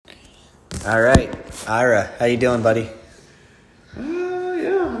All right, Ira, how you doing, buddy?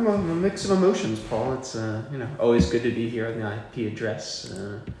 Yeah, I'm a mix of emotions, Paul. It's always good to be here on the IP address.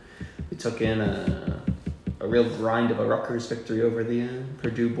 We took in a real grind of a Rutgers victory over the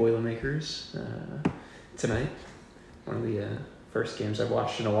Purdue Boilermakers tonight. One of the first games I've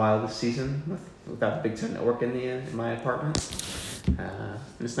watched in a while this season without the Big Ten Network in my apartment. And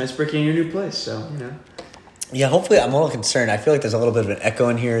it's nice breaking in a new place, so Yeah, hopefully I'm a little concerned. I feel like there's a little bit of an echo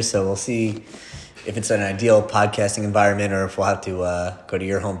in here, so we'll see if it's an ideal podcasting environment or if we'll have to go to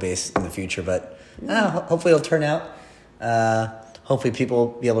your home base in the future. But hopefully it'll turn out. Hopefully people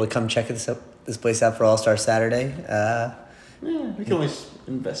will be able to come check this place out for All-Star Saturday. we can always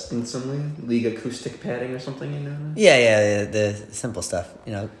invest in some league acoustic padding or something, Yeah, the simple stuff.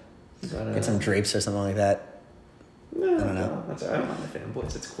 Get some drapes or something like that. I don't know. I don't mind the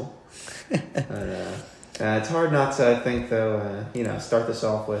fanboys. It's cool. But, it's hard not to, I think, though, start this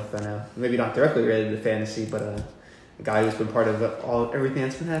off with, maybe not directly related to fantasy, but a guy who's been part of everything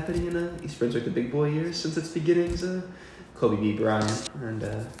that's been happening in East Brunswick, the big boy years since its beginnings, Kobe B. Bryant,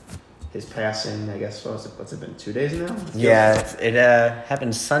 and his passing, I guess, what's it been, 2 days now? Yeah, it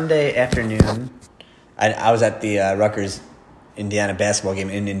happened Sunday afternoon. I was at the Rutgers-Indiana basketball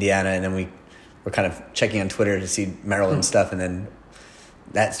game in Indiana, and then we were kind of checking on Twitter to see Maryland stuff, and then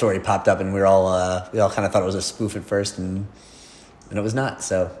that story popped up, and we all kind of thought it was a spoof at first, and it was not.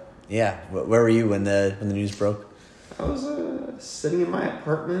 So yeah, where were you when the news broke? I was sitting in my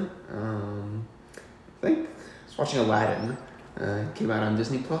apartment. I think I was watching Aladdin. It came out on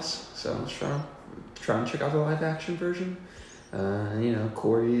Disney Plus, so I was trying to check out the live action version.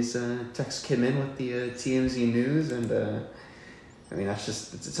 Corey's text came in with the TMZ news, and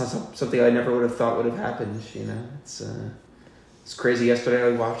it's not something I never would have thought would have happened. It's crazy. Yesterday I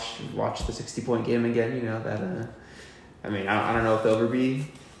watched the 60-point game again. I don't know if there'll ever be.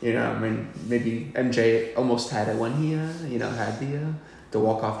 Maybe MJ almost had it when he had the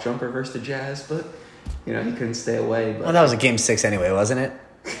walk-off jumper versus the Jazz, but he couldn't stay away. But Well, that was a Game 6 anyway, wasn't it?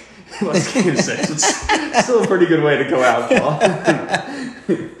 It was Game 6. It's still a pretty good way to go out, Paul.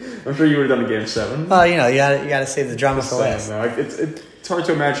 I'm sure you would have done a Game 7. Well, you got to save the drama for last. It's hard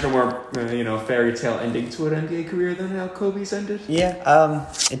to imagine a more fairy tale ending to an NBA career than how Kobe's ended. Yeah,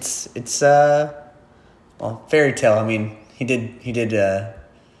 it's fairy tale. I mean, he did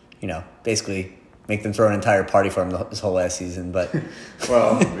basically make them throw an entire party for him this whole last season. But I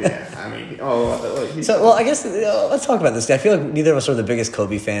guess let's talk about this. I feel like neither of us are the biggest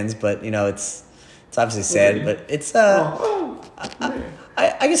Kobe fans, but it's obviously sad. Really? But it's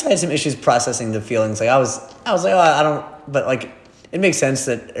I guess I had some issues processing the feelings. Like I was like, I don't, but like it makes sense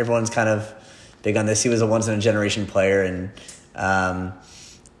that everyone's kind of big on this. He was a once in a generation player, and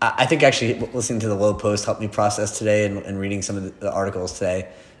I think actually listening to the Low Post helped me process today, and reading some of the articles today.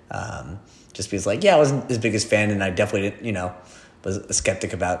 Just because, I wasn't his biggest fan, and I definitely didn't, was a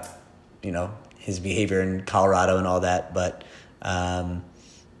skeptic about, his behavior in Colorado and all that. But, some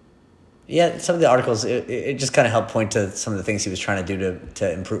of the articles, it just kind of helped point to some of the things he was trying to do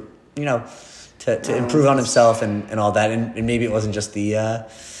to improve, to improve on himself and all that. And maybe it wasn't just the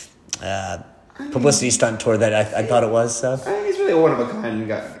publicity stunt tour that I thought it was. So I think he's really one of a kind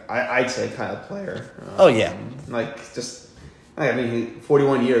guy. I'd say kind of player.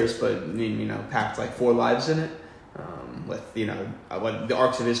 41 years, but packed 4 lives in it. With what the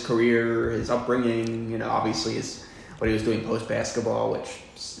arcs of his career, his upbringing, obviously what he was doing post basketball.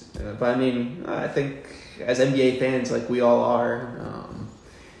 I think as NBA fans, like we all are,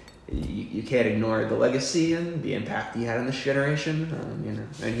 you can't ignore the legacy and the impact he had on this generation.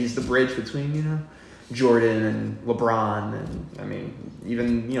 And he's the bridge between Jordan and LeBron, and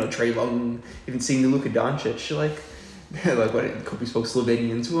even Trae Young, even seeing the Luka Doncic what Kobe spoke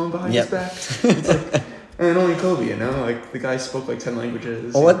Slovenian to him behind his back. It's and only Kobe, the guy spoke 10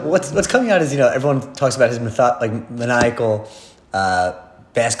 languages. Well, what's coming out is everyone talks about his maniacal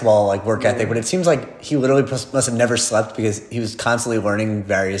basketball work ethic, but it seems like he literally must have never slept because he was constantly learning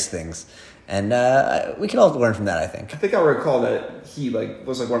various things, and we can all learn from that. I think I recall that he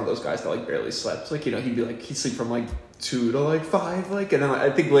was one of those guys that barely slept. He'd sleep from 2 to 5, and then I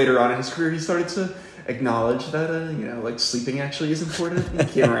think later on in his career he started to acknowledge that sleeping actually is important.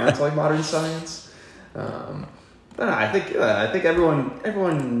 He came around to modern science. I think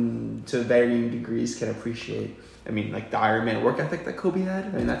everyone to varying degrees can appreciate. The Iron Man work ethic that Kobe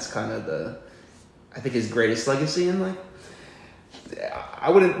had. That's kind of his greatest legacy. And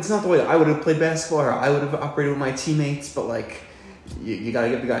it's not the way that I would have played basketball or I would have operated with my teammates, but you gotta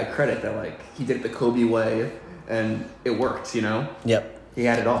give the guy credit that he did it the Kobe way and it worked. Yep. He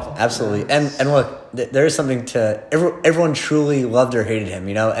had it all. Absolutely. And look, there is something to everyone truly loved or hated him,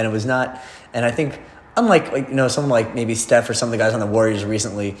 and it was not. And I think unlike someone like maybe Steph or some of the guys on the Warriors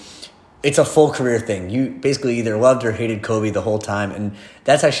recently, it's a full career thing. You basically either loved or hated Kobe the whole time, and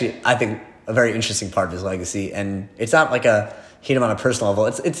that's actually, I think, a very interesting part of his legacy. And it's not like a hate him on a personal level.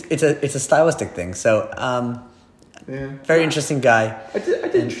 It's a stylistic thing. So very interesting guy. I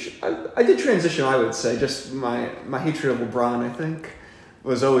did transition. I would say just my hatred of LeBron, I think,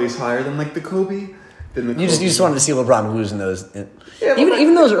 was always higher than like the Kobe. You just wanted to see LeBron lose in those, yeah,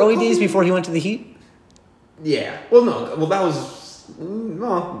 even those early days before he went to the Heat. Yeah. Well, no. Well, that was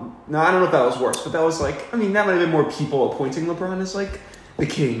no. I don't know if that was worse, but that was like, I mean, that might have been more people appointing LeBron as like the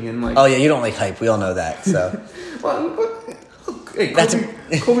king and like. Oh yeah, you don't like hype. We all know that. So. Well, but, hey,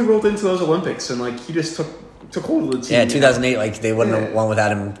 Kobe rolled into those Olympics and like he just took hold of the team. Yeah, 2008, like they wouldn't have won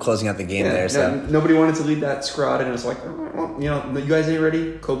without him closing out the game there. So nobody wanted to lead that squad, and it was like, well, you guys ain't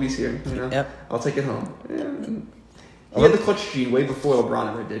ready. Kobe's here. Yep. I'll take it home. Yeah. He had the clutch gene way before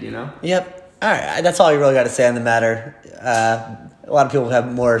LeBron ever did. Yep. All right, that's all you really got to say on the matter. A lot of people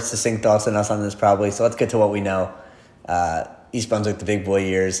have more succinct thoughts than us on this, probably. So let's get to what we know. East Brunswick, the big boy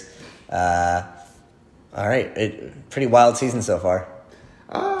years. All right, pretty wild season so far.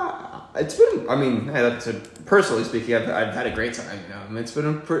 It's been. I mean, personally speaking, I've had a great time. It's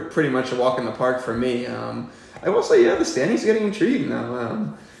been pretty much a walk in the park for me. I will say, the standings are getting intriguing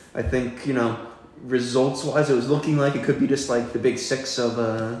now. I think results wise, it was looking like it could be just like the big six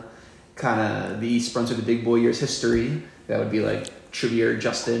of kind of the East Brunswick, the big boy years history. That would be like Trevier,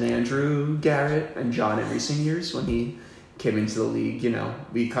 Justin, Andrew, Garrett, and John in recent years when he came into the league.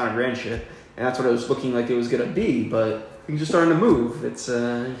 We kind of ran shit, and that's what it was looking like it was gonna be, but. Things are starting to move. It's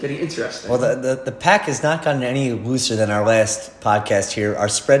getting interesting. Well, the pack has not gotten any looser than our last podcast here. Our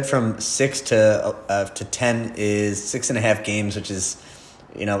spread from 6 to 10 is 6.5 games, which is,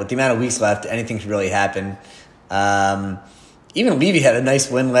 with the amount of weeks left, anything could really happen. Even Levy had a nice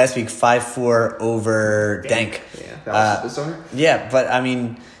win last week, 5-4 over Dank. Yeah, that was bizarre. Yeah, but I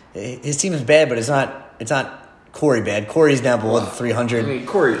mean, his team is bad, but it's not Corey bad. Corey's now below 300. I mean,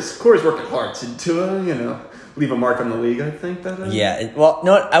 Corey's working hard to leave a mark on the league, I think. Yeah, well,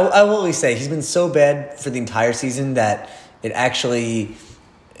 no, I will always say he's been so bad for the entire season that it actually,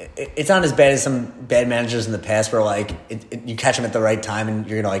 it's not as bad as some bad managers in the past where like you catch them at the right time and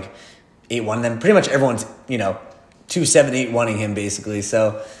you're gonna like 8-1 them. Pretty much everyone's 2-7-8-1ing him basically.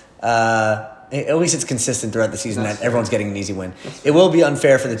 So at least it's consistent throughout the season that everyone's getting an easy win. It will be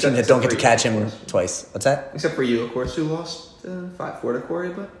unfair for the teams that don't get to catch him twice. What's that? Except for you, of course, who lost 5-4 to Corey,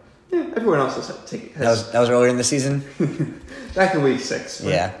 but. Yeah, everyone else has taken. That was earlier in the season. Back in week 6.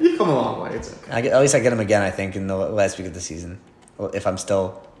 Yeah, you've come a long way. It's okay. At least I get him again. I think in the last week of the season, if I'm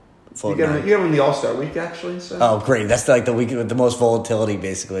still full. You get him in the All-Star week, actually. So. Oh, great! That's like the week with the most volatility,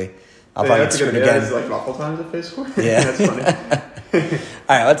 basically. I'll probably get screwed again. It's like awful times if they score. Yeah, that's funny.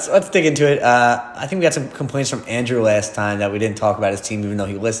 All right, let's dig into it. I think we got some complaints from Andrew last time that we didn't talk about his team, even though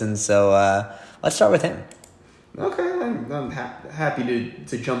he listened. So let's start with him. Okay, I'm happy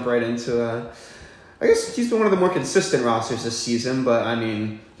to jump right into. I guess he's been one of the more consistent rosters this season, but I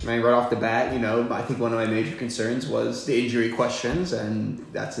mean, right off the bat, I think one of my major concerns was the injury questions, and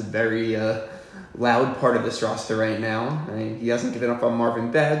that's a very loud part of this roster right now. I mean, he hasn't given up on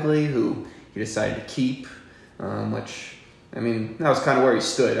Marvin Bagley, who he decided to keep, which, I mean, that was kind of where he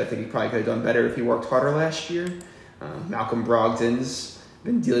stood. I think he probably could have done better if he worked harder last year. Malcolm Brogdon's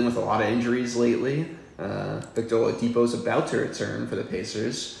been dealing with a lot of injuries lately. Victor Oladipo's about to return for the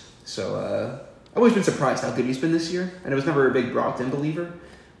Pacers, so I've always been surprised how good he's been this year, and I was never a big Brogdon believer,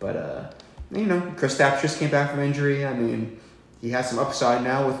 but Kristaps just came back from injury. I mean, he has some upside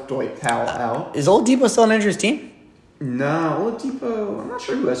now with Dwight Powell out. Is Oladipo still on Andrew's team? No, Oladipo, I'm not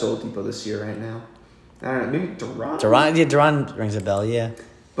sure who has Oladipo this year right now. I don't know, maybe Duran? Duran rings a bell, yeah.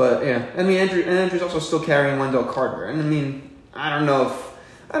 But, yeah, I mean, Andrew's also still carrying Wendell Carter, and I mean, I don't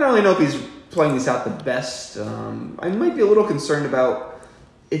really know if he's playing this out the best. I might be a little concerned about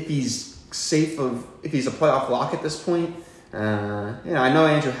if he's if he's a playoff lock at this point. I know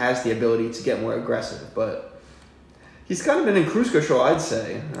Andrew has the ability to get more aggressive, but he's kind of been in cruise control, I'd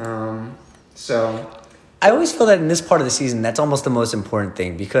say. So I always feel that in this part of the season, that's almost the most important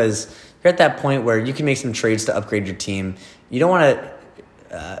thing because you're at that point where you can make some trades to upgrade your team. You don't want to.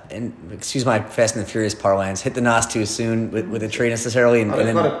 And excuse my Fast and the Furious parlance, hit the NOS too soon with a trade necessarily. And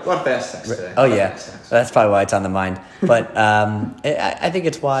then, a lot of fast text today. Oh, yeah. That's probably why it's on the mind. But I think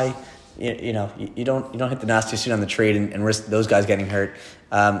it's why you don't hit the NOS too soon on the trade and risk those guys getting hurt.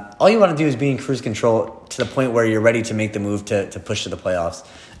 All you want to do is be in cruise control to the point where you're ready to make the move to push to the playoffs.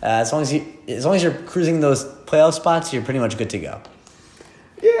 As long as you're cruising those playoff spots, you're pretty much good to go.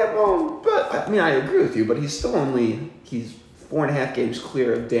 Yeah, well, but I mean, I agree with you, but he's 4.5 games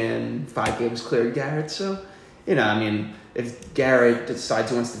clear of Dan, 5 games clear of Garrett. So, I mean, if Garrett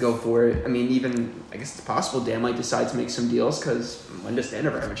decides he wants to go for it, I mean, even I guess it's possible Dan might decide to make some deals because when does Dan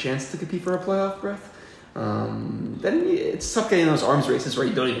ever have a chance to compete for a playoff berth? Then it's tough getting those arms races where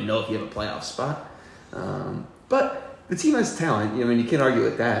you don't even know if you have a playoff spot. But the team has talent. I mean, you can't argue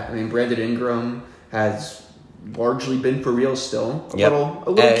with that. I mean, Brandon Ingram has largely been for real still. A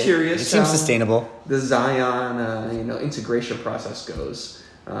little curious. It seems sustainable. The Zion, integration process goes.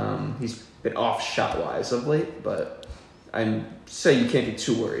 He's been off shot wise of late, but I'm say you can't get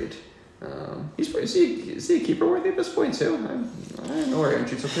too worried. Is he a keeper worthy at this point too? I don't know where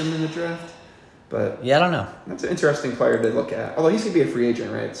Andrew took him in the draft, but yeah, I don't know. That's an interesting player to look at. Although he's gonna be a free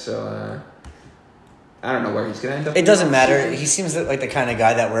agent, right? So I don't know where he's gonna end up. It doesn't matter. He seems like the kind of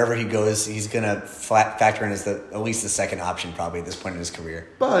guy that wherever he goes, he's gonna factor in as at least the second option probably at this point in his career.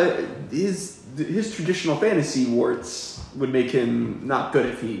 But his traditional fantasy warts would make him not good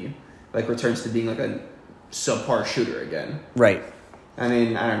if he returns to being like a subpar shooter again. Right. I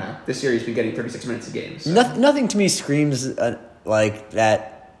mean, I don't know. This year he's been getting 36 minutes a game. So. Nothing to me screams like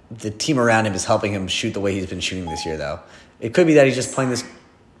that the team around him is helping him shoot the way he's been shooting this year, though. It could be that he's just playing this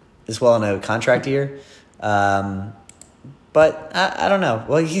well in a contract year. But I don't know.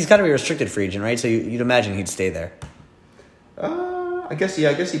 Well, he's got to be a restricted free agent, right? So you'd imagine he'd stay there. I guess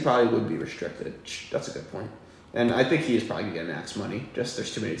he probably would be restricted. That's a good point. And I think he is probably going to get max money. Just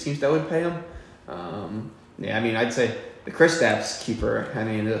there's too many teams that would pay him. I mean, I'd say the Kristaps keeper, I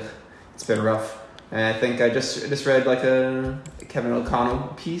mean, it's been rough. And I think I just read a Kevin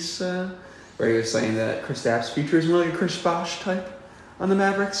O'Connell piece where he was saying that Kristaps' future is more like a Chris Bosh type on the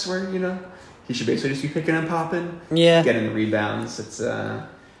Mavericks, where, he should basically just be picking and popping, getting the rebounds. It's he's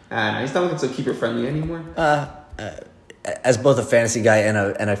not looking so keeper friendly anymore. As both a fantasy guy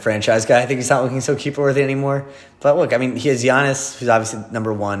and a franchise guy, I think he's not looking so keeper worthy anymore. But look, I mean, he has Giannis, who's obviously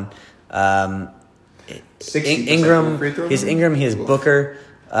number one. Ingram, he has Booker.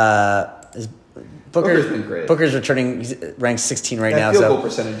 Booker's been great. Booker's returning. He's ranked 16 right now. Field goal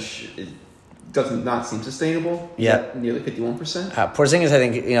percentage does not seem sustainable. Yeah, nearly 51%. Porzingis, I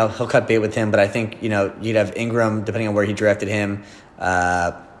think he'll cut bait with him, but I think you'd have Ingram depending on where he drafted him.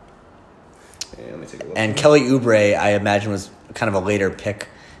 Let me take a look. And Kelly Oubre, I imagine, was kind of a later pick,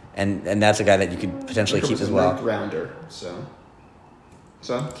 and that's a guy that you could potentially keep as well. Ninth rounder, so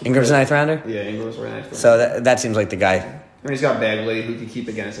Ingram's a ninth rounder. Yeah, Ingram's a ninth rounder. So that seems like the guy. I mean, he's got Bagley, who could keep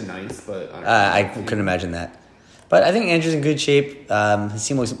again as a ninth, but I couldn't imagine that. But I think Andrew's in good shape. His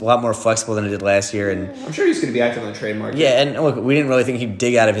team looks a lot more flexible than it did last year, and I'm sure he's going to be active on the trade market. Yeah, and look, we didn't really think he'd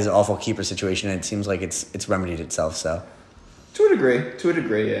dig out of his awful keeper situation, and it seems like it's remedied itself. So, to a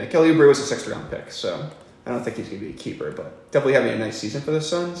degree, yeah. Kelly Oubre was a 6th round pick, so I don't think he's going to be a keeper, but definitely having a nice season for the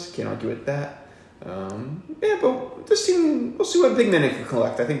Suns. Can't argue with that. But this team, we'll see what big men can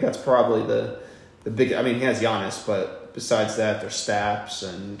collect. I think that's probably the big. I mean, he has Giannis, but besides that, there's Staps,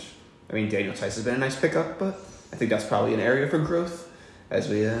 and I mean, Daniel Tice has been a nice pickup, but I think that's probably an area for growth as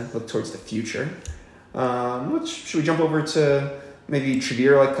we look towards the future. Should we jump over to maybe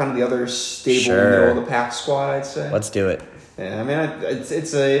Trevere, kind of the other stable middle of the pack squad? I'd say. Let's do it. Yeah, I mean,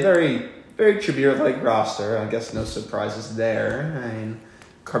 it's a very very Trevere-like roster. I guess no surprises there. I mean,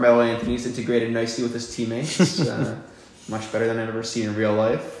 Carmelo Anthony's integrated nicely with his teammates. Much better than I've ever seen in real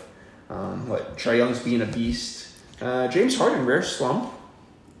life. Trae Young's being a beast. James Harden, rare slump.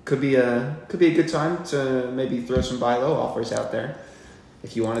 Could be a good time to maybe throw some buy low offers out there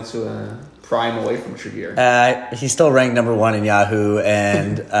if you wanted to pry him away from Trevere. He's still ranked number 1 in Yahoo,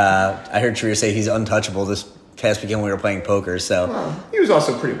 and I heard Trevere say he's untouchable this past weekend when we were playing poker. So well, he was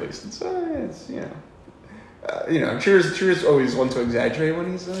also pretty wasted. So it's Trevere's always one to exaggerate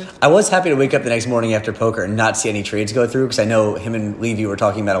when he's. I was happy to wake up the next morning after poker and not see any trades go through because I know him and Levy were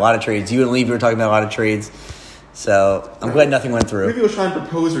talking about a lot of trades. You and Levy were talking about a lot of trades. So I'm glad nothing went through. Levy was trying to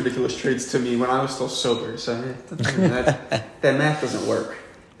propose ridiculous trades to me when I was still sober. So that math doesn't work.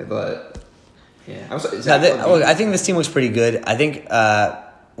 But yeah, I think this team looks pretty good. I think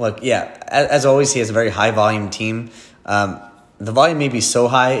as always, he has a very high volume team. The volume may be so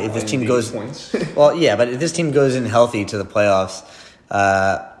high if this team goes. Well, yeah, but if this team goes in healthy to the playoffs,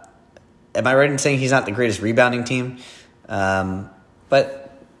 am I right in saying he's not the greatest rebounding team?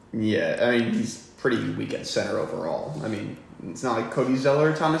 But yeah, I mean he's pretty weak at center overall. I mean, it's not like Cody Zeller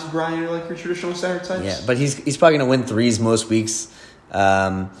or Thomas Bryant or your traditional center types. Yeah, but he's probably going to win threes most weeks.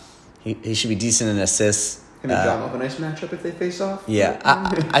 He should be decent in assists. Him and John will have a nice matchup if they face off. Yeah,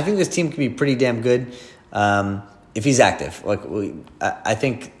 I think this team can be pretty damn good if he's active. I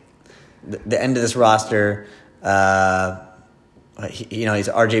think the end of this roster. he's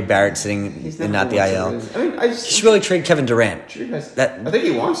R.J. Barrett sitting He's and never not the wants to IL. lose. I mean, He should really trade Kevin Durant. I think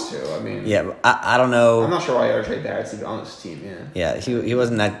he wants to. I mean, Yeah, but I don't know. I'm not sure why RJ Barrett's even on this team. Yeah. Yeah, he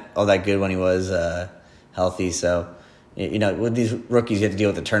wasn't all that good when he was healthy. So, with these rookies, you have to deal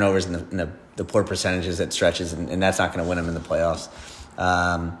with the turnovers and the poor percentages at stretches, and that's not going to win them in the playoffs.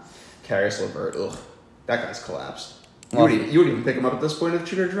 Caris LeVert, ugh, that guy's collapsed. You Well- would even pick him up at this point if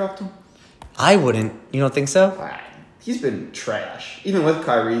Jeter dropped him? I wouldn't. You don't think so? He's been trash. Even with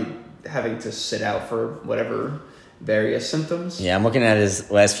Kyrie having to sit out for whatever various symptoms. Yeah, I'm looking at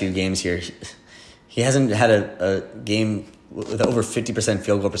his last few games here. He hasn't had a game with over 50%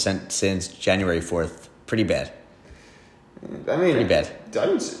 field goal percent since January 4th. Pretty bad. I mean, Pretty bad. I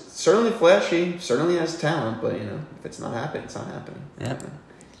mean, certainly flashy, certainly has talent, but, if it's not happening, it's not happening. Yeah.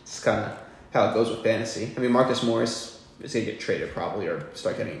 It's kind of how it goes with fantasy. I mean, Marcus Morris is going to get traded probably or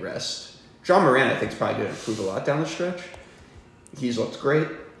start getting rest. John Moran, I think, is probably going to improve a lot down the stretch. He's looked great,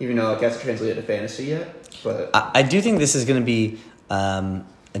 even though it hasn't translated to fantasy yet. But I do think this is going to be a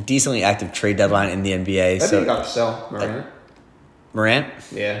decently active trade deadline in the NBA. I think you got to sell Morant. Morant?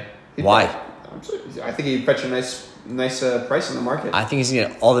 Yeah. Why? I think he'd fetch a nice price on the market. I think he's going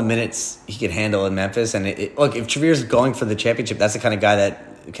to get all the minutes he can handle in Memphis. And look, if Travier's going for the championship, that's the kind of guy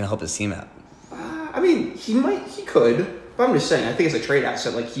that can help his team out. I mean, he could. But I'm just saying, I think as a trade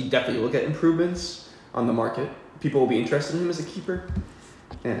asset, he definitely will get improvements on the market. People will be interested in him as a keeper.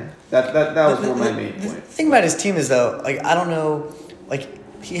 Yeah, that was more my main point. The thing about his team is, though, I don't know,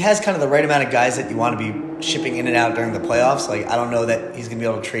 he has kind of the right amount of guys that you want to be shipping in and out during the playoffs. I don't know that he's going to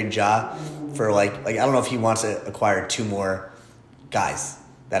be able to trade Ja for, I don't know if he wants to acquire two more guys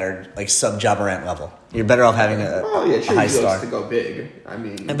that are, sub Ja Morant level. You're better off having a high star. To go big. I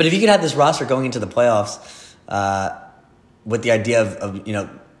mean, but if you could have this roster going into the playoffs with the idea of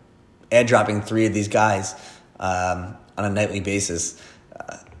add dropping three of these guys on a nightly basis,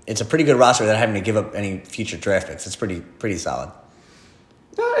 it's a pretty good roster without having to give up any future draft picks. It's pretty solid.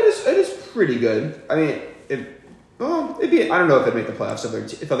 No, it is pretty good. I mean, it'd be. I don't know if it'd make the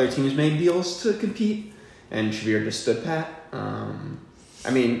playoffs if other teams made deals to compete, and Shavir just stood pat. I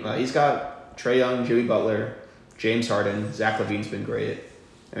mean, he's got Trae Young, Jimmy Butler, James Harden, Zach LaVine's been great.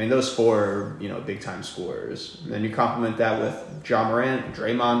 I mean, those four are, big-time scorers. And then you complement that with Ja Morant,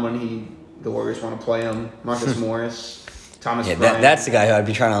 Draymond when the Warriors want to play him, Marcus Morris, Thomas Bryant. That's the guy who I'd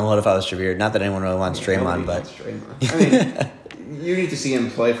be trying to unload if I was Travere. Not that anyone really wants Draymond, but... Draymond. I mean, you need to see him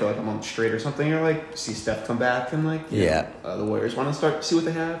play for a month straight or something, or see Steph come back and the Warriors want to see what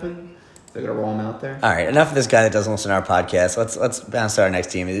they have, and they're going to roll him out there. All right, enough of this guy that doesn't listen to our podcast. Let's bounce to our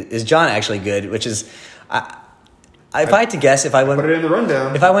next team. Is John actually good? Which is... If I had to guess, if I went put it in the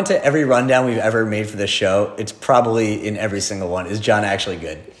rundown. If I went to every rundown we've ever made for this show, it's probably in every single one. Is John actually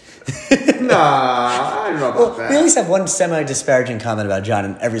good? Nah, I don't know about that. We at least have one semi-disparaging comment about John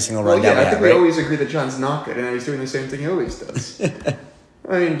in every single rundown. I think we always agree that John's not good, and he's doing the same thing he always does.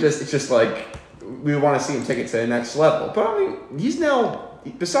 I mean, it's just we want to see him take it to the next level. But I mean, he's now,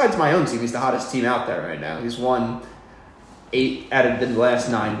 besides my own team, he's the hottest team out there right now. He's won 8 out of the last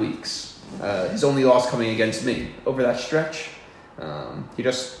 9 weeks. His only loss coming against me over that stretch. He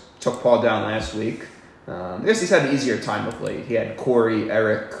just took Paul down last week. I guess he's had an easier time of late. He had Corey,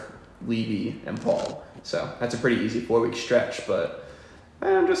 Eric, Levy, and Paul. So that's a pretty easy 4-week stretch. But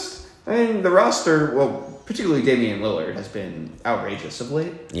the roster, particularly Damian Lillard, has been outrageous of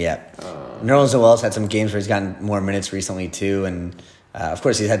late. Yeah. Nerlens Noel's had some games where he's gotten more minutes recently too. And of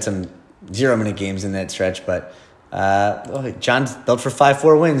course, he's had some 0-minute games in that stretch. But John's built for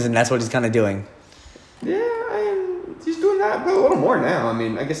 5-4 wins, and that's what he's kind of doing. Yeah, he's doing that, but a little more now. I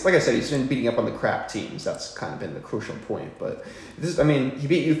mean, I guess, like I said, he's been beating up on the crap teams. That's kind of been the crucial point. But he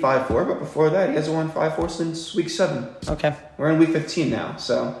beat you 5-4, but before that, he hasn't won 5-4 since week 7. Okay. We're in week 15 now,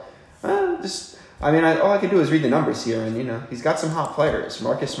 so all I can do is read the numbers here, and he's got some hot players.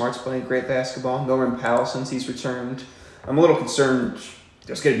 Marcus Smart's playing great basketball. Norman Powell, since he's returned. I'm a little concerned.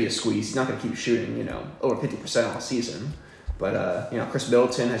 There's going to be a squeeze. He's not going to keep shooting, over 50% all season. But, Chris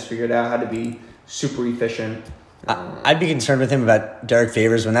Middleton has figured out how to be super efficient. I'd be concerned with him about Derek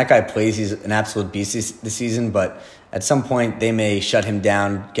Favors. When that guy plays, he's an absolute beast this season. But at some point, they may shut him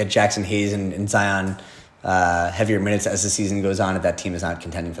down, get Jackson Hayes and Zion heavier minutes as the season goes on if that team is not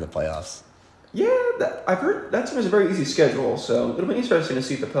contending for the playoffs. Yeah, I've heard that team has a very easy schedule. So it'll be interesting to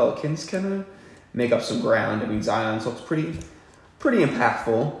see if the Pelicans can make up some ground. I mean, Zion's looks pretty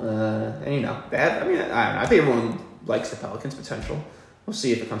impactful, they have. I don't know. I think everyone likes the Pelicans' potential. We'll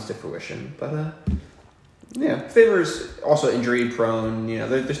see if it comes to fruition. But Favors also injury prone.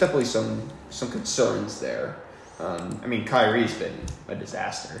 There's definitely some Some concerns there. Kyrie's been a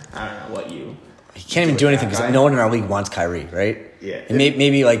disaster. I don't know what you he can't even do anything because no one in our league wants Kyrie, right? Yeah. And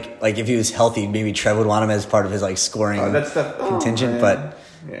maybe like if he was healthy, maybe Trev would want him as part of his like scoring contingent, but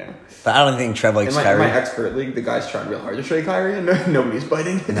I don't think Trev likes Kyrie. In my expert league, the guy's trying real hard to trade Kyrie, and nobody's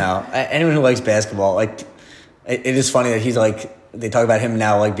biting. No, anyone who likes basketball, like it is funny that he's like they talk about him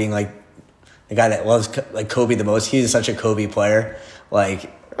now like being like the guy that loves like Kobe the most. He's such a Kobe player,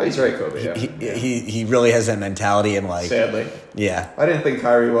 like. Oh, he's right, Kobe. Yeah. He really has that mentality and like. Sadly. Yeah. I didn't think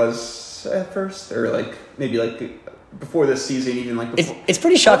Kyrie was at first, or like maybe like before this season, even like before. It's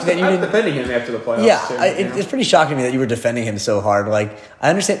pretty shocking that you were defending him after the playoffs. Yeah, too, it's pretty shocking to me that you were defending him so hard. Like I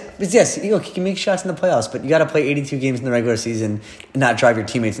understand, because yes, he can make shots in the playoffs, but you got to play 82 games in the regular season and not drive your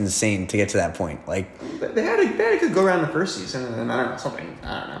teammates insane to get to that point. Like they had a good go around the first season, and I don't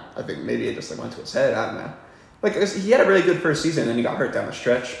know. I think maybe it just like went to his head. I don't know. Like he had a really good first season, and then he got hurt down the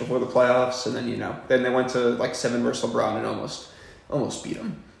stretch before the playoffs, and then then they went to like 7 versus LeBron and almost beat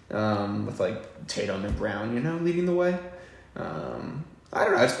him with like Tatum and Brown, leading the way. I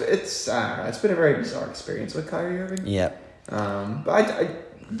don't know. It's been a very bizarre experience with Kyrie Irving. Yeah.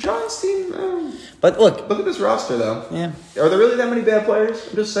 But John's team. But look at this roster though. Yeah. Are there really that many bad players?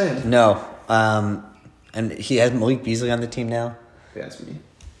 I'm just saying. No. And he has Malik Beasley on the team now. Yeah, that's me.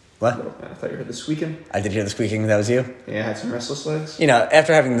 What? I thought you heard the squeaking. I did hear the squeaking. That was you? Yeah, I had some restless legs.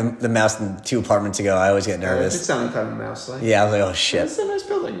 After having the mouse in 2 apartments ago, I always get nervous. It sounded kind of a mouse like. Yeah, I was like, oh shit. It's a nice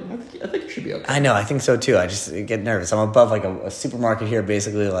building. I think it should be okay. I know, I think so too. I just get nervous. I'm above like a supermarket here,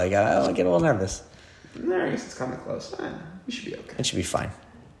 basically. Like I get a little nervous. No, I guess it's kind of close. You should be okay. It should be fine.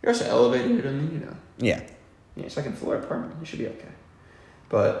 You're also elevated, Yeah. Yeah, second floor apartment. You should be okay.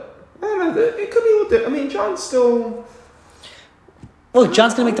 But I don't know. It could be a little different. I mean, John's still. Look,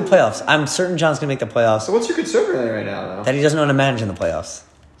 John's going to make the playoffs. I'm certain John's going to make the playoffs. So what's your concern right now, though? That he doesn't know how to manage in the playoffs.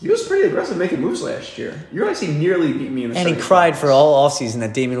 He was pretty aggressive making moves last year. You actually nearly beat me in the And he cried for all offseason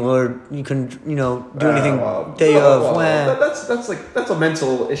that Damian Lillard, you couldn't, do anything day of. That's a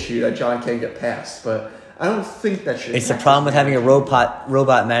mental issue that John can't get past, but I don't think that should. It's the problem with having a robot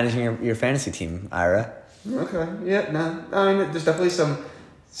managing your fantasy team, Ira. Okay. Yeah. No. I mean, there's definitely some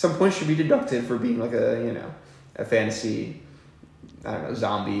points should be deducted for being like a fantasy. I don't know,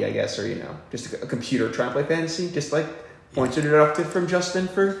 zombie, I guess, or just a computer trying to play fantasy. Just like points are deducted from Justin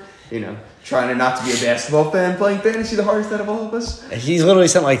for trying not to be a basketball fan playing fantasy the hardest out of all of us. He's literally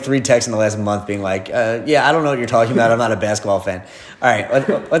sent like 3 texts in the last month being like, yeah, I don't know what you're talking about. I'm not a basketball fan. All right,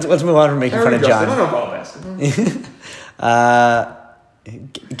 let's move on from making fun of John. I don't know about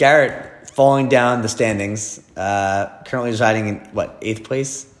basketball. Garrett falling down the standings, currently residing in 8th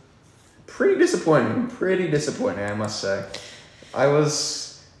place? Pretty disappointing, I must say. I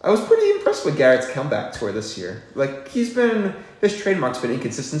was pretty impressed with Garrett's comeback tour this year. Like his trademark's been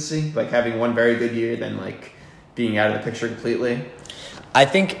inconsistency, like having one very good year, then like being out of the picture completely. I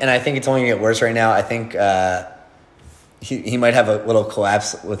think it's only gonna get worse right now. I think he might have a little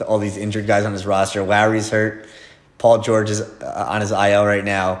collapse with all these injured guys on his roster. Lowry's hurt. Paul George is on his IL right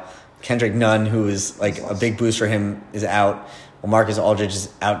now. Kendrick Nunn, who is like a big boost for him, is out. Well, Marcus Aldridge is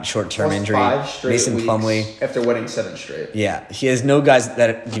out short-term injury. 5 straight Mason weeks Plumlee. After winning 7 straight. Yeah. He has no guys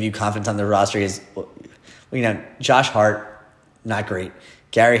that give you confidence on the roster. He has, Josh Hart, not great.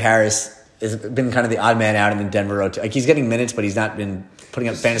 Gary Harris has been kind of the odd man out in the Denver rotation. Like, he's getting minutes, but he's not been putting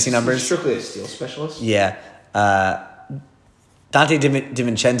up fantasy numbers. Strictly a steal specialist. Yeah. Dante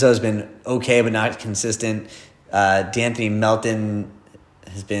DiVincenzo has been okay, but not consistent. D'Anthony Melton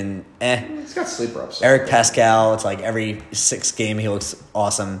has been He's got sleeper ups. Eric Pascal, it's like every 6th game he looks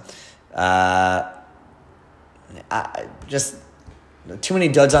awesome. Just too many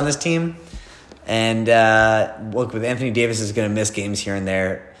duds on this team. And look, with Anthony Davis is going to miss games here and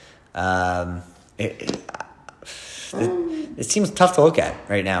there. It seems tough to look at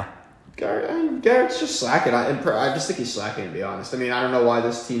right now. Garrett's just slacking. I just think he's slacking, to be honest. I mean, I don't know why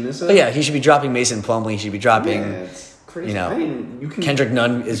this team is. But yeah, he should be dropping Mason Plumlee. He should be dropping. Yeah, it's crazy. Kendrick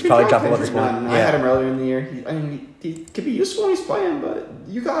Nunn is probably dropping at this point. I had him earlier in the year. He could be useful when he's playing, but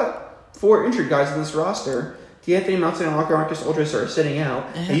you got 4 injured guys on this roster. D'Anthony Melton and Marcus Aldridge are sitting out,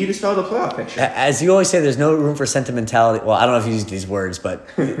 and you just fell the playoff picture. As you always say, there's no room for sentimentality. Well, I don't know if you use these words, but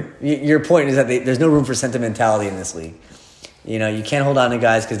your point is that there's no room for sentimentality in this league. You can't hold on to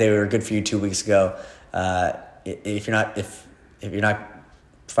guys because they were good for you 2 weeks ago. If you're not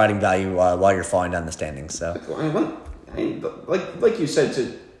providing value while you're falling down the standings, so like you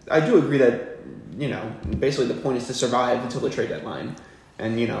said, I do agree that basically the point is to survive until the trade deadline,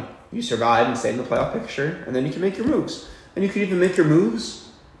 and you survive and stay in the playoff picture, and then you can make your moves, and you could even make your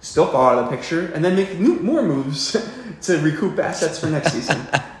moves, still fall out of the picture, and then make more moves to recoup assets for next season,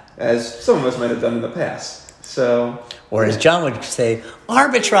 as some of us might have done in the past. So. Or as John would say,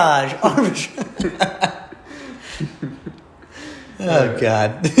 arbitrage. Oh,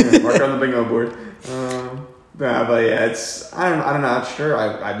 God. Mark on the bingo board. But yeah, it's I don't know. I'm not sure.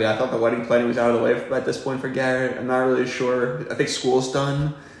 I mean, I thought the wedding planning was out of the way at this point for Garrett. I'm not really sure. I think school's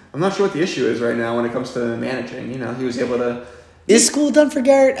done. I'm not sure what the issue is right now when it comes to managing. You know, he was able to. Is school done for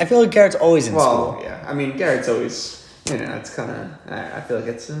Garrett? I feel like Garrett's always in school. Well, yeah. I mean, Garrett's always. You know, it's kind of. I feel like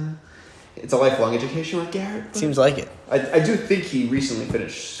it's a lifelong education with Garrett. Seems like it. I do think he recently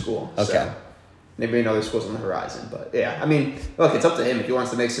finished school. Okay. So maybe another school's on the horizon, but yeah. I mean, look, it's up to him if he wants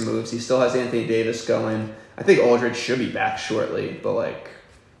to make some moves. He still has Anthony Davis going. I think Aldridge should be back shortly, but like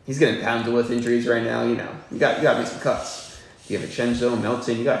he's getting pounded with injuries right now. You know, you got to make some cuts. You have Vincenzo,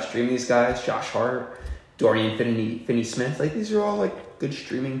 Melton. You got to stream these guys. Josh Hart, Dorian Finney-Smith. Like these are all like good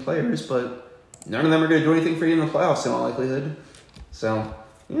streaming players, but none of them are going to do anything for you in the playoffs in all likelihood. So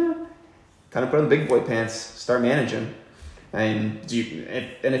yeah, kind of put on the big boy pants. Start managing. And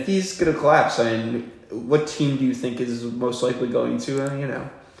if he's going to collapse, I mean, what team do you think is most likely going to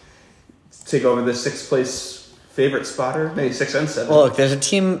take over the 6th place favorite spotter? Maybe 6 and 7. Well, look, there's a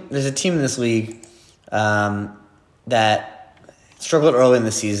team in this league that struggled early in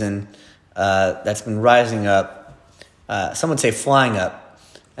the season. That's been rising up. Some would say flying up,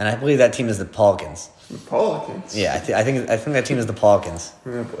 and I believe that team is the Pelicans. The Pelicans. Yeah, I think that team is the Pelicans.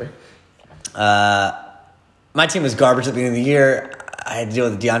 Oh boy. My team was garbage at the beginning of the year. I had to deal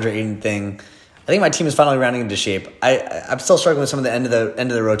with the DeAndre Ayton thing. I think my team is finally rounding into shape. I'm still struggling with some of the end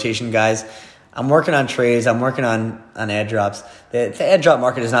of the rotation guys. I'm working on trades. I'm working on ad drops. The ad drop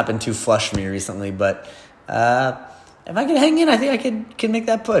market has not been too flush for me recently, but if I can hang in, I think I can make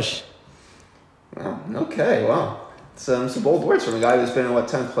that push. Well, okay, wow. Some bold words from a guy who's been in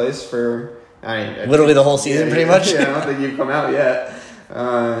 10th place for literally the whole season, pretty much. Yeah, I don't think you've come out yet.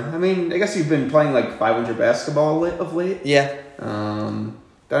 I mean, I guess you've been playing like 500 basketball of late. Yeah. I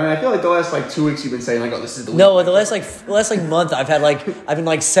mean, I feel like the last 2 weeks you've been saying oh, this is the week. No, the last month I've been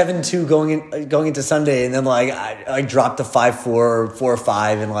 7-2 going into Sunday, and then I dropped to 5-4 or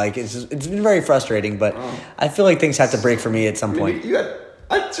 4-5, and it's been very frustrating. But I feel like things have to break for me at some point.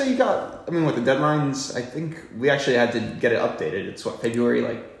 I'd say you got. I mean, with the deadlines, I think we actually had to get it updated. It's February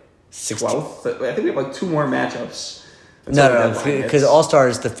 12th. I think we have 2 more matchups. No, because All Star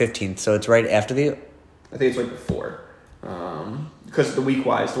is the 15th, so it's right after the. I think it's right before. Because of the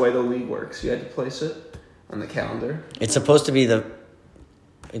week-wise, the way the league works, you had to place it on the calendar. It's supposed to be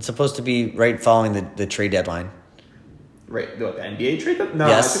right following the trade deadline. Right, the NBA trade deadline? No,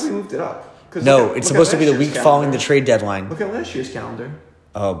 yes. I think we moved it up. No, it's supposed to be the week following the trade deadline. Look at last year's calendar.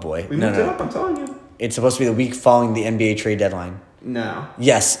 Oh boy, we moved it up. I'm telling you. It's supposed to be the week following the NBA trade deadline. No.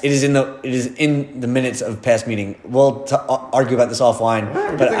 Yes, it is in the minutes of past meeting. We'll argue about this offline,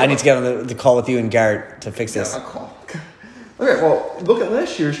 but I need to get on the call with you and Garrett to fix this. A call. Okay, well, look at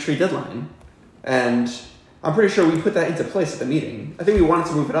last year's trade deadline, and I'm pretty sure we put that into place at the meeting. I think we wanted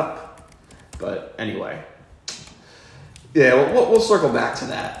to move it up, but anyway. Yeah, we'll circle back to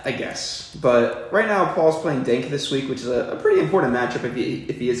that, I guess. But right now, Paul's playing Dank this week, which is a pretty important matchup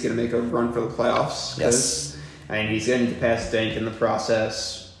if he is going to make a run for the playoffs. Yes. I mean, he's going to need to pass Dank in the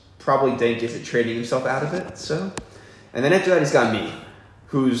process. Probably Dank isn't trading himself out of it. So, and then after that, he's got me,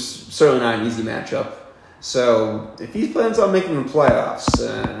 who's certainly not an easy matchup. So if he plans on making the playoffs,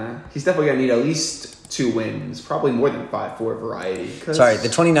 he's definitely going to need at least 2 wins, probably more than 5 for a variety. Sorry, the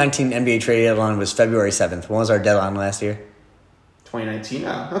 2019 NBA trade deadline was February 7th. When was our deadline last year? 2019?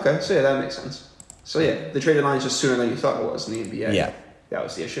 Oh, okay. So yeah, that makes sense. So yeah, the trade deadline is just sooner than you thought it was in the NBA. Yeah. That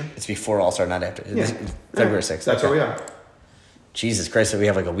was the issue. It's before All-Star, not after. Yeah. February 6th. That's where we are. Jesus Christ, so we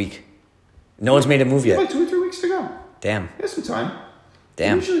have a week. No one's made a move yet. 2 or 3 weeks to go. Damn. There's some time.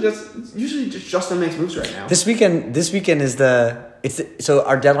 Damn. Usually just Justin makes moves right now. This weekend is so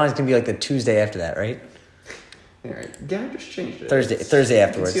our deadline's gonna be the Tuesday after that, right? All right. Garrett just changed it. Thursday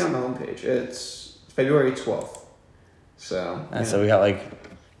afterwards. You can see on the homepage. It's February 12th. So. So we got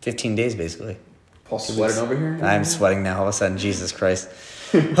 15 days basically. Paul's sweating over here. I'm sweating now all of a sudden. Jesus Christ.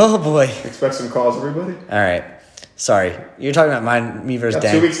 Oh boy. Expect some calls, everybody. All right. Sorry. You're talking about me versus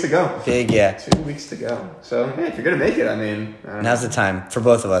Dan. 2 weeks to go. Big, yeah. 2 weeks to go. So, hey, if you're going to make it, I mean... Now's the time for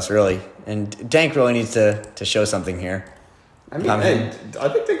both of us, really. And Dank really needs to show something here. I mean, I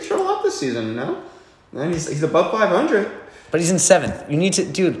think Dank showed a lot this season, no? And he's above 500. But he's in 7th. You need to,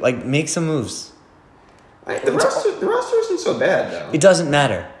 dude, make some moves. The roster isn't so bad, though. It doesn't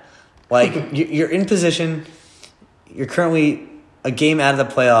matter. You're in position. You're currently a game out of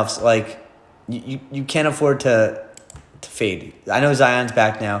the playoffs. You can't afford to fade. I know Zion's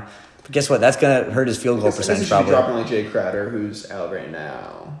back now, but guess what? That's going to hurt his field goal percentage probably. Dropping Jay Crowder, who's out right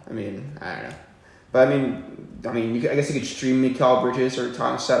now. I mean, I don't know. But I guess you could stream Mikal Bridges or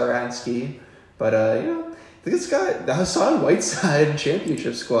Thomas Satoransky. But this guy, the Hassan Whiteside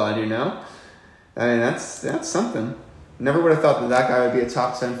championship squad. I mean that's something. Never would have thought that guy would be a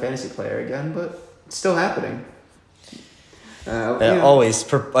top 10 fantasy player again, but it's still happening. Always,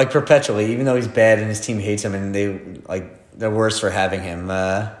 perpetually, even though he's bad and his team hates him and they're worse for having him.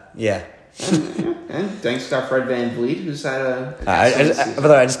 Yeah. And thanks to our Fred VanVleet, who's had by the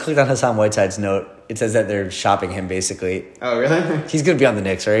way, I just clicked on Hassan Whiteside's note. It says that they're shopping him, basically. Oh, really? He's going to be on the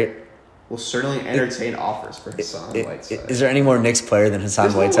Knicks, right? We'll certainly entertain offers for Hassan Whiteside. Is there any more Knicks player than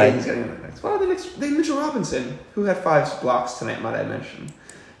Hassan Whiteside? He's getting the Knicks. Well, the Knicks, Mitchell Robinson, who had 5 blocks tonight, might I mention.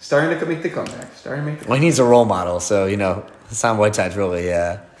 Starting to make the comeback. Well, he needs a role model, so, Hassan Whiteside's really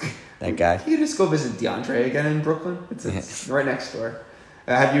that guy. You can just go visit DeAndre again in Brooklyn. It's right next door.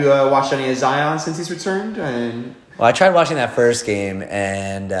 Have you watched any of Zion since he's returned? Well, I tried watching that first game,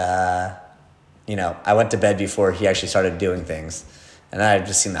 and, I went to bed before he actually started doing things. And I've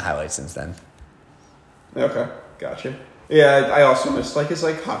just seen the highlights since then. Okay, gotcha. Yeah, I also missed his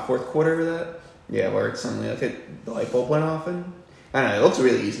hot fourth quarter of that. Yeah, where it's suddenly the light bulb went off, and I don't know, it looks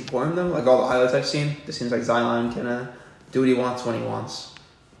really easy for him though. All the highlights I've seen, it seems like Zion can do what he wants when he wants.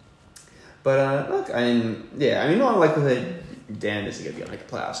 But look, no likelihood Dan isn't gonna be on the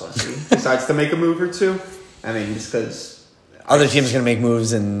playoffs unless he decides to make a move or two. Just because other teams gonna make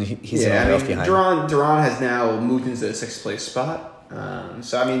moves and he's behind. Duran has now moved into the 6th place spot.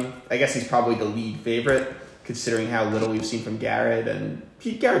 I guess he's probably the lead favorite, considering how little we've seen from Garrett. And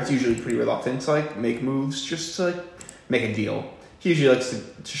Garrett's usually pretty reluctant to make moves, just to make a deal. He usually likes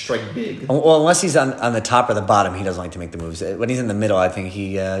to strike big. Well, unless he's on the top or the bottom, he doesn't like to make the moves. When he's in the middle, I think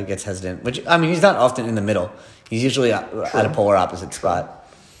he gets hesitant. Which he's not often in the middle. He's usually at a polar opposite spot.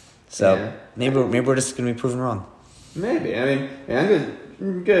 So maybe we're just gonna be proven wrong. Maybe.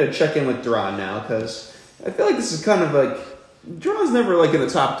 I'm gonna check in with Duran now, because I feel like this is kind of Duran's never in the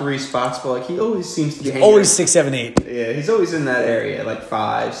top 3 spots, but he always seems to be always 6, 7, 8. Yeah, he's always in that area,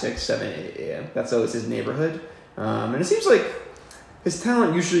 5, 6, 7, 8. Yeah, that's always his neighborhood. And it seems like his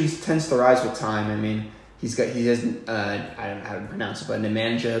talent usually tends to rise with time. He has I don't know how to pronounce it, but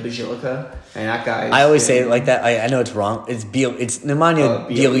Nemanja Bjelica, and that guy. I always say it like that. I know it's wrong. It's Nemanja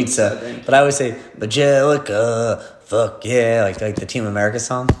Bjelica, but I always say Bjelica. Fuck yeah, like the Team America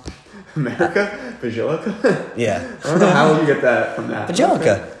song. America? Bjelica? Yeah. I don't know how you get that from that.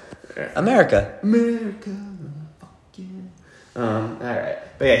 Bjelica. Okay. America. Fuck yeah. Alright.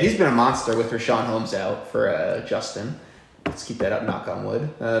 But yeah, he's been a monster with Richaun Holmes out for Justin. Let's keep that up, knock on wood.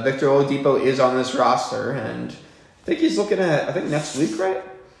 Victor Oladipo is on this roster, and I think he's looking at, next week, right?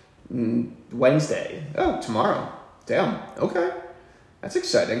 Wednesday. Oh, tomorrow. Damn. Okay. That's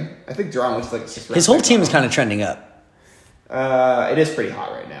exciting. I think Duran was his whole team is kind of trending up. It is pretty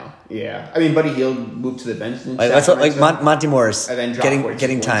hot right now. Yeah. Buddy Hield moved to the bench. Monty Morris and then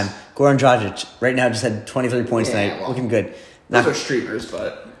getting time. Goran Dragic right now just had 23 points tonight. Looking good. Those are streamers,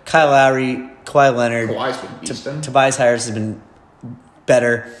 but Kyle Lowry, Kawhi Leonard, Kawhi's been beasting. Tobias Harris has been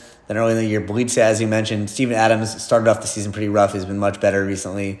better than early in the year. Bjelica, as you mentioned. Steven Adams started off the season pretty rough. He's been much better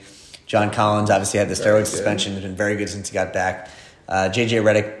recently. John Collins obviously had the steroid suspension. He's been very good since he got back. JJ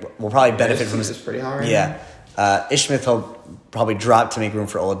Redick will probably benefit from his pretty hard. Yeah. Ish Smith will probably drop to make room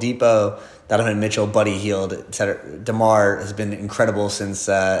for Oladipo. Donovan Mitchell, Buddy Hield, etc. DeMar has been incredible since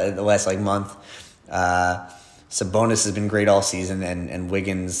the last month. Sabonis has been great all season, and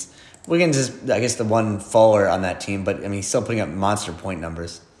Wiggins is, I guess, the one faller on that team, but he's still putting up monster point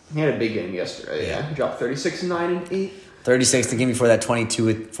numbers. He had a big game yesterday. Yeah, he dropped 36, 9, and 8. 36 the game before that, 22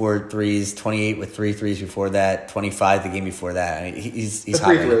 with 4 threes, 28 with 3 threes before that, 25 the game before that. He's the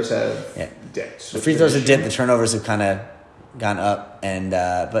free throws have dipped. The free throws have dipped. The turnovers have kind of gone up, and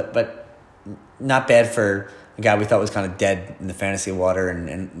but not bad for a guy we thought was kind of dead in the fantasy water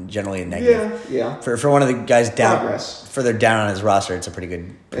and generally a negative. Yeah. For one of the guys further down on his roster, it's a pretty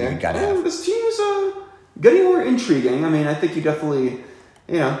good guy to have. This team is getting more intriguing. I think you definitely.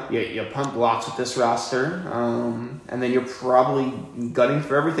 You pump blocks with this roster, and then you're probably gutting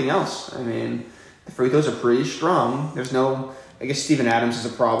for everything else. The free throws are pretty strong. There's no, I guess Steven Adams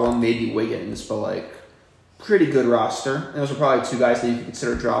is a problem, maybe Wiggins, but pretty good roster. And those are probably 2 guys that you could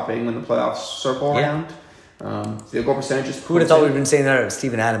consider dropping when the playoffs circle around. The goal percentage is. Who would have thought we'd been saying that of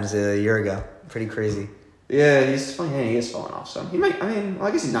Steven Adams a year ago? Pretty crazy. Yeah, he's funny. Yeah, he is falling off some. He might.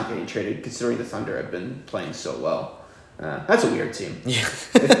 I guess he's not getting traded considering the Thunder have been playing so well. That's a weird team. Yeah.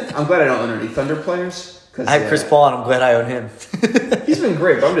 I'm glad I don't own any Thunder players. I have Chris Paul, and I'm glad I own him. He's been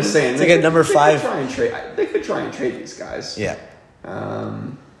great, but I'm just saying. It's a number 5. They could try and trade these guys. Yeah.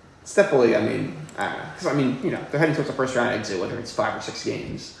 It's definitely, I don't know. Because, they're heading towards the first round exit, whether it's 5 or 6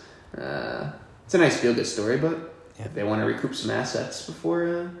 games. it's a nice feel-good story, but Yeah. if they want to recoup some assets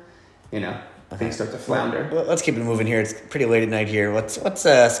before, things start to flounder. Well, let's keep it moving here. It's pretty late at night here. Let's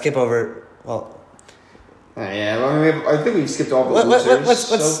skip over. Well, I think we've skipped all the losers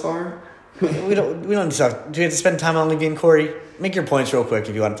so far. we don't need to talk. Do we have to spend time on Levy and Corey? Make your points real quick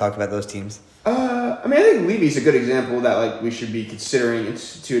if you want to talk about those teams. I think Levy's a good example that like we should be considering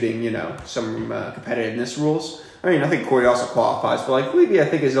instituting, some competitiveness rules. I think Corey also qualifies, but like Levy, I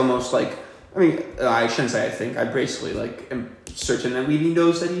think is almost like. I shouldn't say I think. I basically am certain that Levy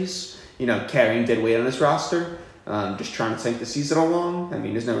knows that he's carrying dead weight on his roster, just trying to tank the season along.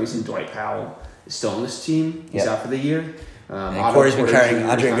 There's no reason Dwight Powell is still on this team. He's out for the year. And Corey's been carrying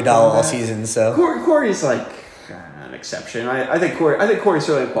Andre Iguodala all season, so Corey's like an exception. I think Corey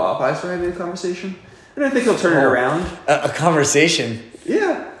certainly qualifies for having a conversation, and I think he'll turn it around. A conversation.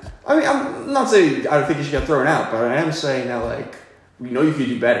 Yeah, I'm not saying I don't think he should get thrown out, but I am saying that like we know you could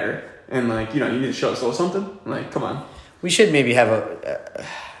do better, and like you need to show us a little something. Like, come on. We should maybe have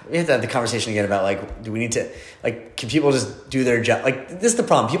we have to have the conversation again about like, do we need to can people just do their job? Like, this is the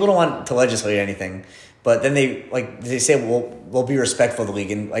problem. People don't want to legislate anything. But then they say we'll be respectful of the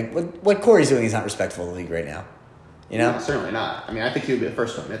league, and like what Corey's doing is not respectful of the league right now. No, certainly not. I think he would be the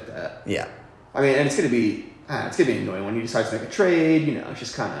first to admit that. Yeah. And it's gonna be annoying when he decides to make a trade. It's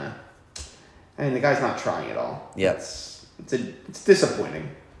just kind of. The guy's not trying at all. Yeah. It's disappointing.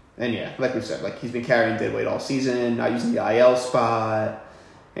 And yeah, like we said, like he's been carrying dead weight all season, not using the IL spot,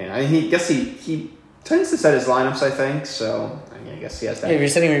 and he tends to set his lineups. I think so. I guess he has that. Yeah, if you're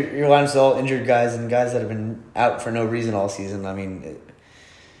setting your lineups with all injured guys and guys that have been out for no reason all season,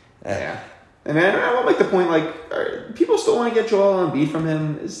 yeah. And I will make the point, like, people still want to get Joel Embiid from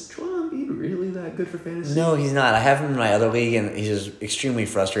him. Is Joel Embiid really that good for fantasy? No, he's not. I have him in my other league, and he's just extremely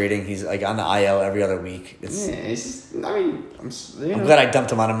frustrating. He's like on the IL every other week. I'm glad I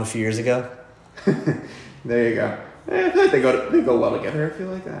dumped him on him a few years ago. There you go. I feel like they go well together. I feel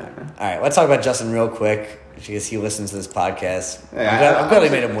like that. All right, let's talk about Justin real quick because he listens to this podcast. I'm glad he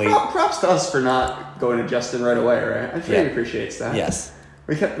made him wait. Props to us for not going to Justin right away, right? I'm sure he appreciates that. Yes.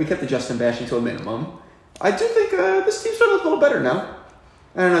 We kept the Justin bashing to a minimum. I do think this team's starting to look a little better now.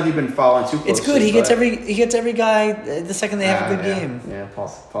 I don't know if you've been following too closely. It's good. He gets every guy the second they have a good game. Yeah,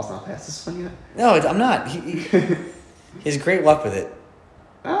 Paul's not past this one yet. No, I'm not. He has great luck with it.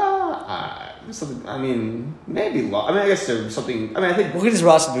 Maybe luck. I guess there's something. I think look at his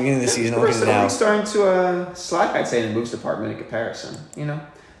roster at the beginning of the season. Look at it now. Starting to slack, I'd say, in the moves department in comparison.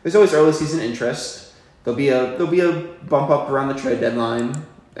 There's always early season interest. There'll be a bump up around the trade deadline,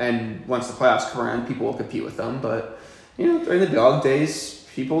 and once the playoffs come around, people will compete with them. But during the dog days,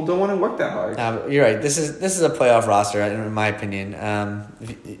 people don't want to work that hard. You're right. This is a playoff roster, in my opinion.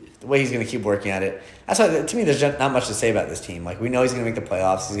 The way he's going to keep working at it. That's why, to me, there's not much to say about this team. Like, we know he's going to make the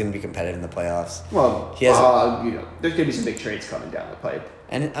playoffs. He's going to be competitive in the playoffs. Well, there's going to be some big trades coming down the pipe,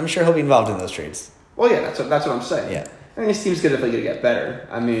 and I'm sure he'll be involved in those trades. Well, yeah, that's what I'm saying. Yeah, his team's definitely going to get better.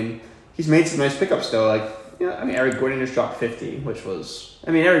 He's made some nice pickups though. Eric Gordon just dropped 50, which was.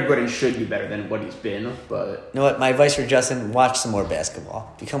 Eric Gordon should be better than what he's been, but. You know what? My advice for Justin: watch some more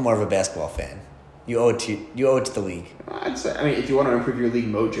basketball. Become more of a basketball fan. You owe it to the league. I'd say. If you want to improve your league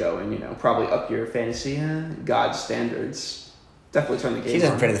mojo and probably up your fantasy god standards, definitely turn the game. He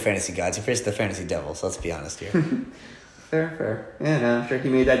doesn't on. pray to the fantasy gods. He prays to the fantasy devil. So let's be honest here. Fair. Yeah, no, I'm sure he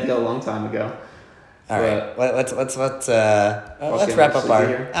made that deal a long time ago. All right, let's wrap up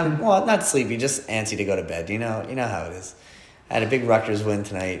our. Not sleepy, just antsy to go to bed. You know how it is. I had a big Rutgers win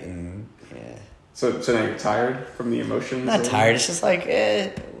tonight, and yeah. So now you're tired from the emotions. Not tired. It's just like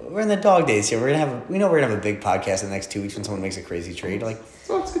we're in the dog days here. We're gonna have a big podcast in the next 2 weeks when someone makes a crazy trade.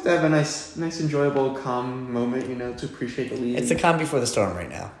 So it's good to have a nice, enjoyable, calm moment. To appreciate the league. It's the calm before the storm right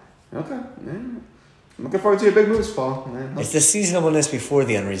now. Okay. Yeah. I'm looking forward to your big moves, Paul. It's the seasonableness before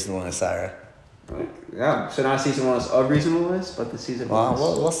the unreasonableness, Sarah. Yeah, so not seasonableness of reasonableness, but the seasonableness.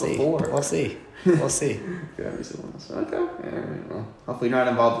 Well, we'll see. Before. We'll see. We'll see. Yeah, reasonableness. Okay. Yeah, well, hopefully you're not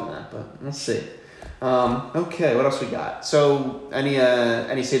involved in that, but we'll see. Okay, what else we got? So,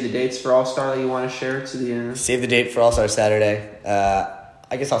 any save the dates for All Star that you want to share to the? Save the date for All Star Saturday.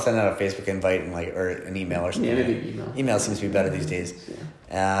 I guess I'll send out a Facebook invite and or an email or something. Yeah, maybe an email. Email seems to be better these days.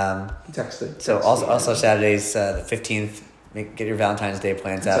 Yeah. Text it. So also Saturday's the 15th. Get your Valentine's Day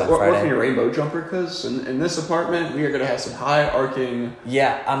plans out on Friday. Work on your rainbow jumper, because in this apartment we are going to have some high arcing.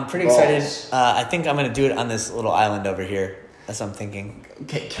 Yeah, I'm pretty excited. I think I'm going to do it on this little island over here. That's what I'm thinking.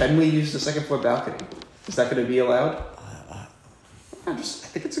 Okay, can we use the second floor balcony? Is that going to be allowed? I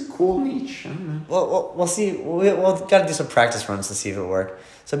think it's a cool niche. I don't know. Well, we'll see. We'll got to do some practice runs to see if it works.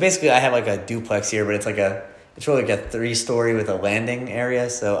 So basically, I have like a duplex here, but it's it's really like a 3-story with a landing area.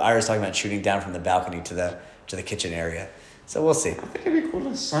 So Ira's talking about shooting down from the balcony to the kitchen area. So we'll see. I think it'd be cool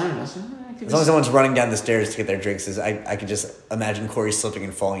to sign us. As long as someone's running down the stairs to get their drinks, I could just imagine Corey slipping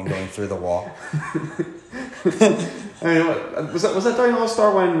and falling and going through the wall. I mean, was that during All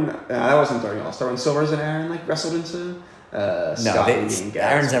Star when that wasn't during All Star when Silvers and Aaron like wrestled into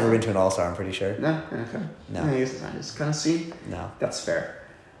Aaron's never been to an All Star. I'm pretty sure. No, okay. No, I guess I just kind of see. No, that's fair.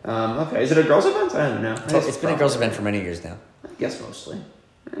 Okay, is it a girls' event? I don't know. It's been a girls' event for many years now. I guess mostly.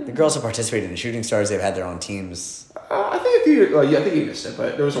 The girls have participated in Shooting Stars. They've had their own teams. I think you missed it,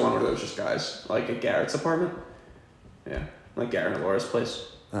 but there was one where there was just guys, like at Garrett's apartment. Yeah, like Garrett and Laura's place.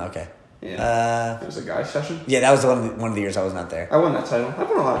 Oh, okay. Yeah. It was a guys' session. Yeah, that was one of the years I was not there. I won that title. I've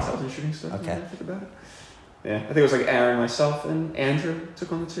won a lot of titles in Shooting Stars. Okay. I think about it. Yeah, I think it was like Aaron, myself, and Andrew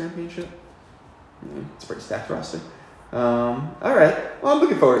took on the championship. Yeah, it's a pretty stacked roster. All right. Well, I'm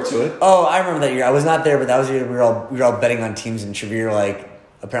looking forward to it. Oh, I remember that year. I was not there, but that was the year we were all betting on teams, and Shavir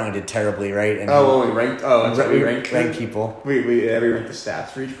apparently did terribly, right? And we ranked. Oh, that's right. We ranked people. We ranked the stats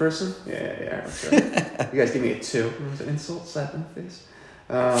for each person. Yeah. That's right. You guys give me a 2. It was an insult, slap in the face.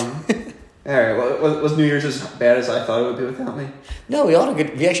 All right. Well, was New Year's as bad as I thought it would be without me? No, we all had a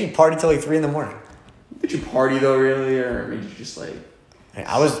good. We actually partied till 3 a.m. Did you party though, really, or did you just like?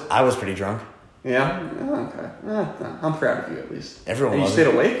 I was pretty drunk. Yeah. Oh, okay. I'm proud of you at least. Everyone. And you stayed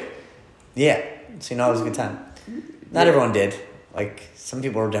awake? Yeah. So it was a good time. Not everyone did. Like some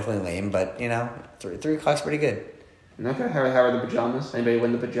people were definitely lame, but 3 o'clock's pretty good. Okay. How are the pajamas? Anybody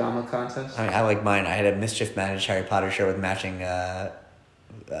win the pajama contest? I mean, I like mine. I had a Mischief Managed Harry Potter shirt with matching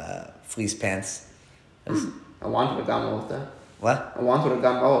fleece pants. I wanted to have gone well with that. What? I wanted to have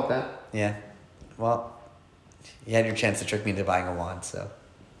gone well with that. Yeah. Well, you had your chance to trick me into buying a wand, so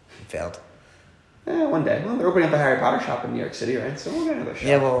you failed. Yeah, one day. Well, they're opening up a Harry Potter shop in New York City, right? So we'll get another shop.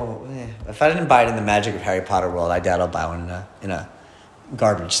 Yeah, if I didn't buy it in the magic of Harry Potter world, I doubt I'll buy one in a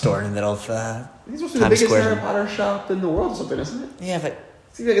garbage store in the middle of it's supposed to be the biggest Harry Potter shop in the world or something, isn't it? Yeah, but... It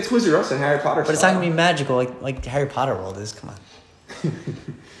seems like it's Toys R Us and Harry Potter. But it's not going to be magical like Harry Potter world is. Come on.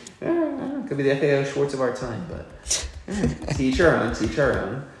 Yeah, could be the FAO Schwartz of our time, but... teach our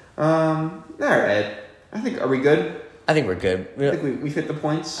own. All right. Are we good? I think we're good. I think we've hit the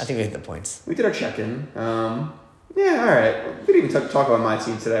points. I think we hit the points. We did our check-in. Yeah, all right. We didn't even talk about my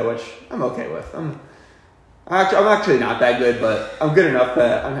team today, which I'm okay with. I'm actually not that good, but I'm good enough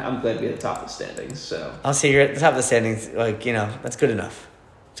that I'm glad to be at the top of the standings. So I'll say you're at the top of the standings. That's good enough.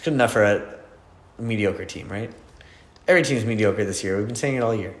 It's good enough for a mediocre team, right? Every team's mediocre this year. We've been saying it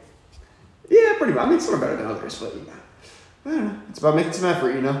all year. Yeah, pretty much. I mean, some are better than others, but I don't know. It's about making some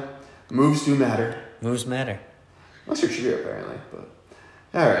effort, Moves do matter. Moves matter. Unless you're Shavir, apparently. But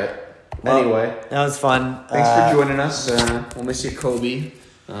all right. Well, anyway, that was fun. Thanks for joining us. We'll miss you, Kobe.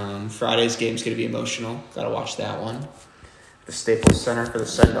 Friday's game's going to be emotional. Got to watch that one. The Staples Center for the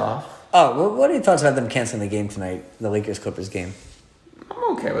send-off. Oh, well, what are your thoughts about them canceling the game tonight, the Lakers-Clippers game?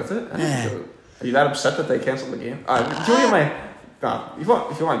 I'm okay with it. Are you that upset that they canceled the game? Do you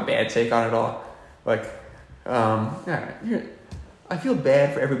want if you want my bad take on it all, I feel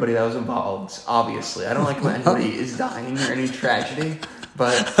bad for everybody that was involved. Obviously, I don't like when anybody is dying or any tragedy.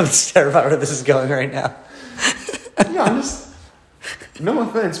 But I'm just terrified where this is going right now. Yeah, I'm just. No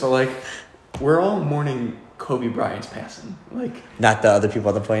offense, but we're all mourning Kobe Bryant's passing. Not the other people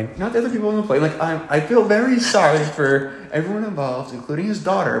on the plane. Not the other people on the plane. I feel very sorry for everyone involved, including his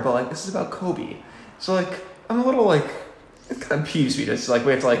daughter. But this is about Kobe, so I'm a little it kind of peeves me. Just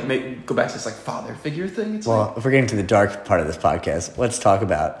we have to go back to this father figure thing. It's if we're getting to the dark part of this podcast, let's talk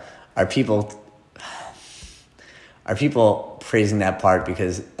about are people praising that part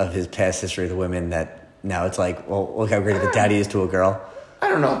because of his past history with women that now it's look how great of a daddy is to a girl. I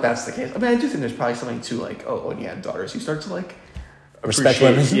don't know if that's the case. I mean, I do think there's probably something to when you have daughters, you start to respect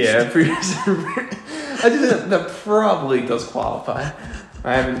women. Yeah, I do think that probably does qualify.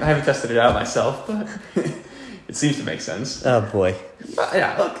 I haven't tested it out myself, but it seems to make sense. Oh boy.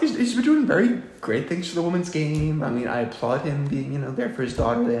 Yeah, look, he's been doing very great things for the women's game. I mean, I applaud him being there for his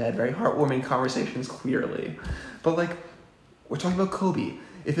daughter. They had very heartwarming conversations, clearly. But we're talking about Kobe.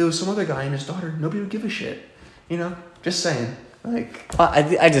 If it was some other guy and his daughter, nobody would give a shit. Just saying.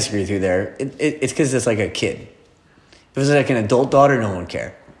 I disagree with you there. It's because it's a kid. If it was an adult daughter, no one would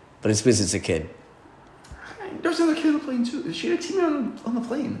care. But it's because it's a kid. There's another kid on the plane too. She had a teammate on the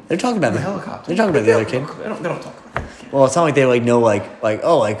plane. They're talking about the helicopter. They're talking about the other kid. They don't talk about the other kid. Well, it's not like they know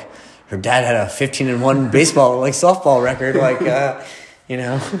her dad had a 15-1 baseball softball record. I'm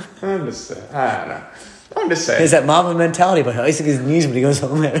just saying. I don't know. I'm just saying. He has that Mamba mentality about icing his knees when he goes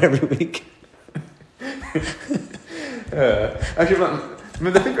home every week. Actually,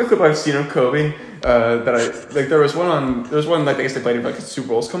 mean, the favorite clip I've seen of Kobe that I like, there was one like I guess they played in like the Super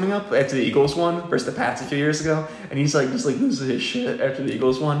Bowls coming up after the Eagles won versus the Pats a few years ago, and he's like just like loses his shit after the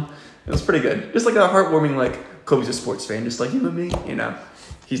Eagles won. It was pretty good, just like a heartwarming like Kobe's a sports fan, just like you and me, you know.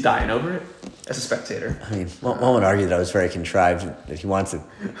 He's dying over it as a spectator. I mean, one would argue that I was very contrived, that he wants to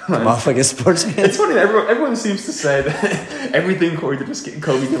come off like a sports fan. It's funny, everyone seems to say that everything Kobe did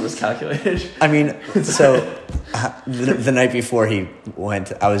was calculated. I mean, so the night before he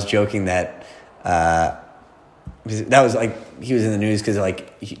went, I was joking that that was like, he was in the news because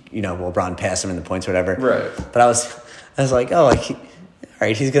like, LeBron passed him in the points or whatever. Right. But I was like, oh, like, all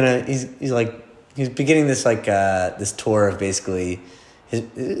right, he's beginning this like, this tour of basically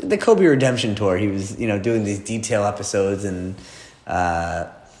the Kobe Redemption Tour. He was, doing these detail episodes and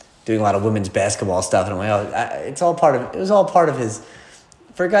doing a lot of women's basketball stuff. And I'm like, it was all part of his,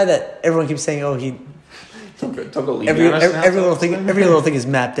 for a guy that everyone keeps saying, oh, he, every little thing is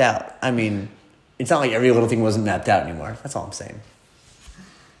mapped out. I mean, it's not like every little thing wasn't mapped out anymore. That's all I'm saying.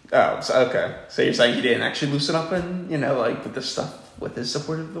 Oh, so, okay. So you're saying he didn't actually loosen up and, like with this stuff, with his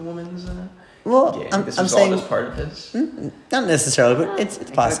support of the women's game? I'm saying all just part of his? Not necessarily, but it's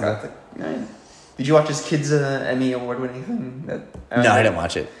possible. Did you watch his kids' Emmy Award-winning thing? No, I didn't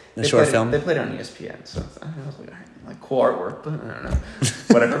watch it. The short film? They played it on ESPN, so I was like cool artwork, but I don't know.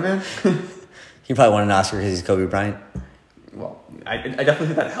 Whatever, man. He probably won an Oscar because he's Kobe Bryant. Well, I definitely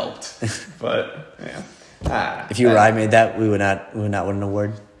think that helped, but yeah. If you or I made that, we would not win an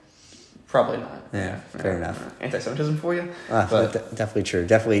award. Probably not. Yeah, fair enough. Anti-Semitism for you, but definitely true.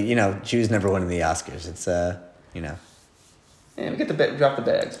 Definitely, Jews never win in the Oscars. It's Yeah, we get drop the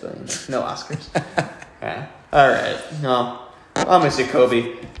bags, but no Oscars. Yeah. All right. Well, I'll miss you,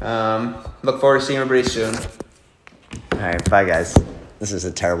 Kobe. Look forward to seeing everybody soon. All right, bye, guys. This is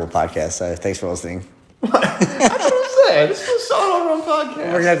a terrible podcast. So thanks for listening. This was so on podcast.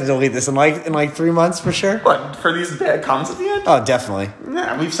 We're gonna have to delete this in like 3 months for sure. What, for these bad comments at the end? Oh, definitely.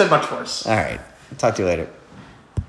 Yeah, we've said much worse. All right. Talk to you later.